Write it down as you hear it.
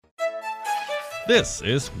This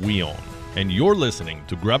is WION, and you're listening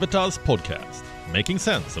to Gravitas podcast, making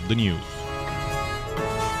sense of the news.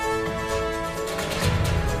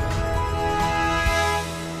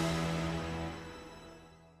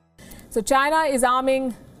 So China is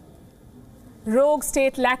arming rogue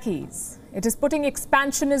state lackeys. It is putting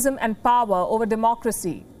expansionism and power over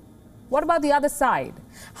democracy. What about the other side?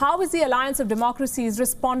 How is the Alliance of Democracies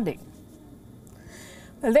responding?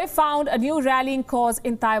 Well, they found a new rallying cause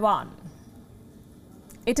in Taiwan.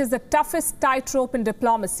 It is the toughest tightrope in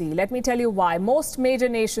diplomacy. Let me tell you why. Most major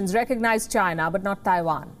nations recognize China, but not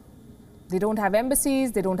Taiwan. They don't have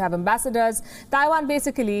embassies, they don't have ambassadors. Taiwan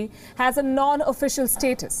basically has a non-official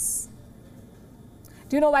status.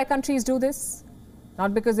 Do you know why countries do this?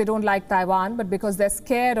 Not because they don't like Taiwan, but because they're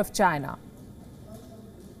scared of China.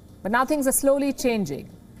 But now things are slowly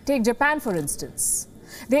changing. Take Japan, for instance.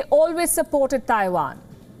 They always supported Taiwan,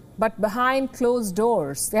 but behind closed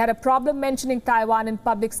doors. They had a problem mentioning Taiwan in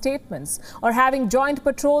public statements or having joint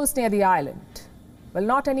patrols near the island. Well,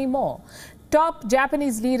 not anymore. Top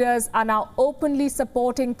Japanese leaders are now openly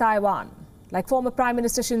supporting Taiwan. Like former Prime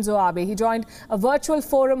Minister Shinzo Abe, he joined a virtual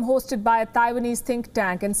forum hosted by a Taiwanese think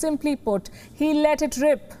tank, and simply put, he let it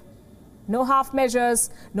rip. No half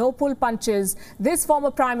measures, no pull punches. This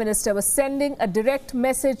former Prime Minister was sending a direct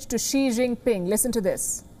message to Xi Jinping. Listen to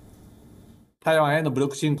this. The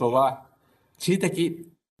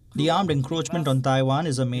armed encroachment on Taiwan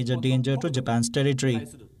is a major danger to Japan's territory,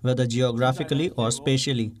 whether geographically or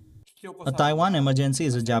spatially. A Taiwan emergency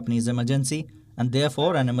is a Japanese emergency, and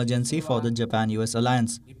therefore an emergency for the Japan-US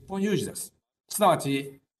alliance. People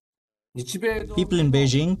in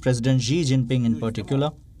Beijing, President Xi Jinping in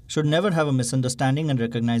particular, should never have a misunderstanding in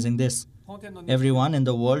recognizing this. Everyone in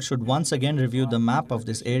the world should once again review the map of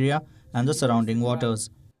this area and the surrounding waters.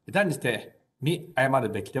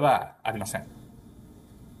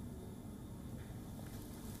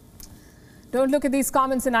 Don't look at these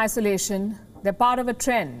comments in isolation. They're part of a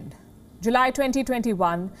trend. July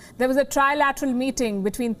 2021, there was a trilateral meeting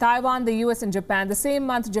between Taiwan, the US and Japan. The same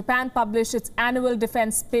month, Japan published its annual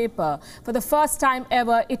defense paper. For the first time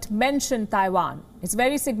ever, it mentioned Taiwan. It's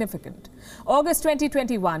very significant. August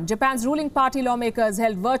 2021, Japan's ruling party lawmakers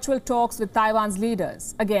held virtual talks with Taiwan's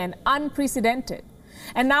leaders. Again, unprecedented.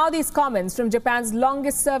 And now these comments from Japan's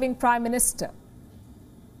longest-serving prime minister.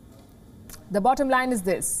 The bottom line is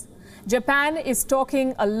this. Japan is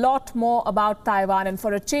talking a lot more about Taiwan, and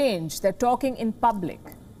for a change, they're talking in public.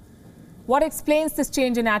 What explains this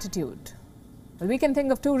change in attitude? Well, we can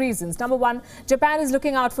think of two reasons. Number one, Japan is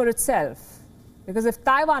looking out for itself, because if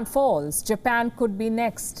Taiwan falls, Japan could be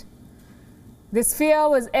next. This fear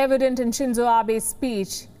was evident in Shinzo Abe's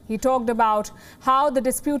speech. He talked about how the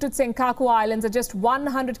disputed Senkaku Islands are just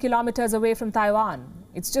 100 kilometers away from Taiwan.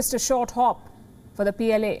 It's just a short hop for the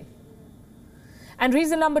PLA. And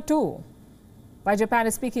reason number two, why Japan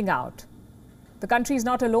is speaking out. The country is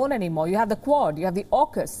not alone anymore. You have the Quad, you have the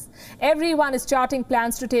AUKUS. Everyone is charting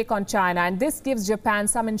plans to take on China, and this gives Japan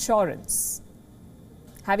some insurance.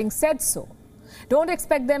 Having said so, don't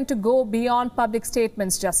expect them to go beyond public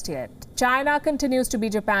statements just yet. China continues to be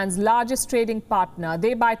Japan's largest trading partner.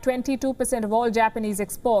 They buy 22% of all Japanese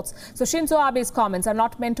exports. So Shinzo Abe's comments are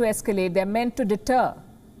not meant to escalate, they're meant to deter.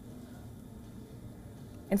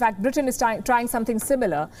 In fact, Britain is trying something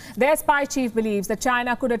similar. Their spy chief believes that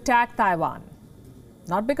China could attack Taiwan,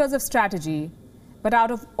 not because of strategy, but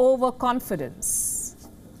out of overconfidence.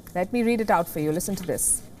 Let me read it out for you. Listen to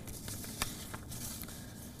this.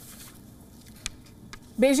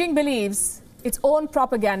 Beijing believes its own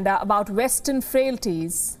propaganda about Western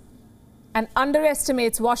frailties and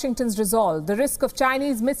underestimates Washington's resolve. The risk of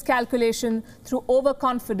Chinese miscalculation through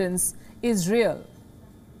overconfidence is real.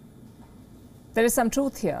 There is some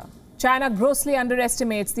truth here. China grossly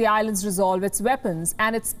underestimates the island's resolve, its weapons,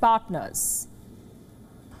 and its partners.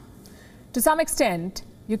 To some extent,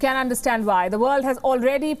 you can understand why. The world has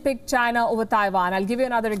already picked China over Taiwan. I'll give you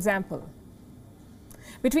another example.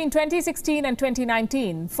 Between 2016 and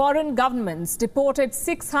 2019, foreign governments deported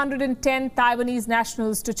 610 Taiwanese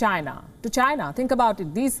nationals to China. Think about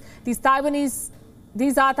it. These are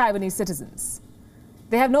Taiwanese citizens.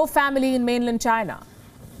 They have no family in mainland China.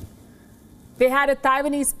 They had a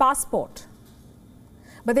Taiwanese passport,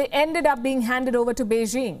 but they ended up being handed over to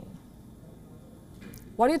Beijing.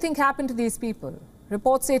 What do you think happened to these people?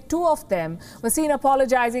 Reports say 2 of them were seen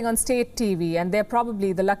apologizing on state TV, and they're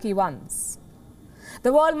probably the lucky ones.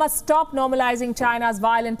 The world must stop normalizing China's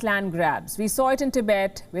violent land grabs. We saw it in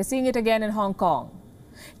Tibet. We're seeing it again in Hong Kong.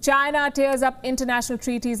 China tears up international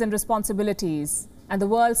treaties and responsibilities, and the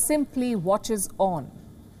world simply watches on.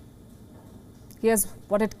 Here's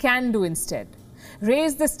what it can do instead.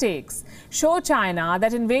 Raise the stakes. Show China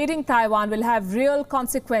that invading Taiwan will have real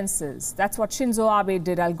consequences. That's what Shinzo Abe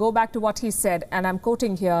did. I'll go back to what he said, and I'm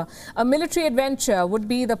quoting here. A military adventure would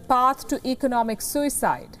be the path to economic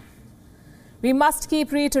suicide. We must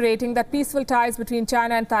keep reiterating that peaceful ties between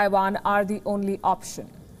China and Taiwan are the only option.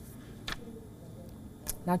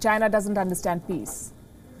 Now, China doesn't understand peace,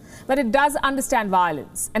 but it does understand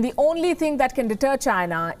violence. And the only thing that can deter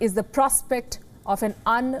China is the prospect of an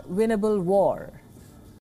unwinnable war.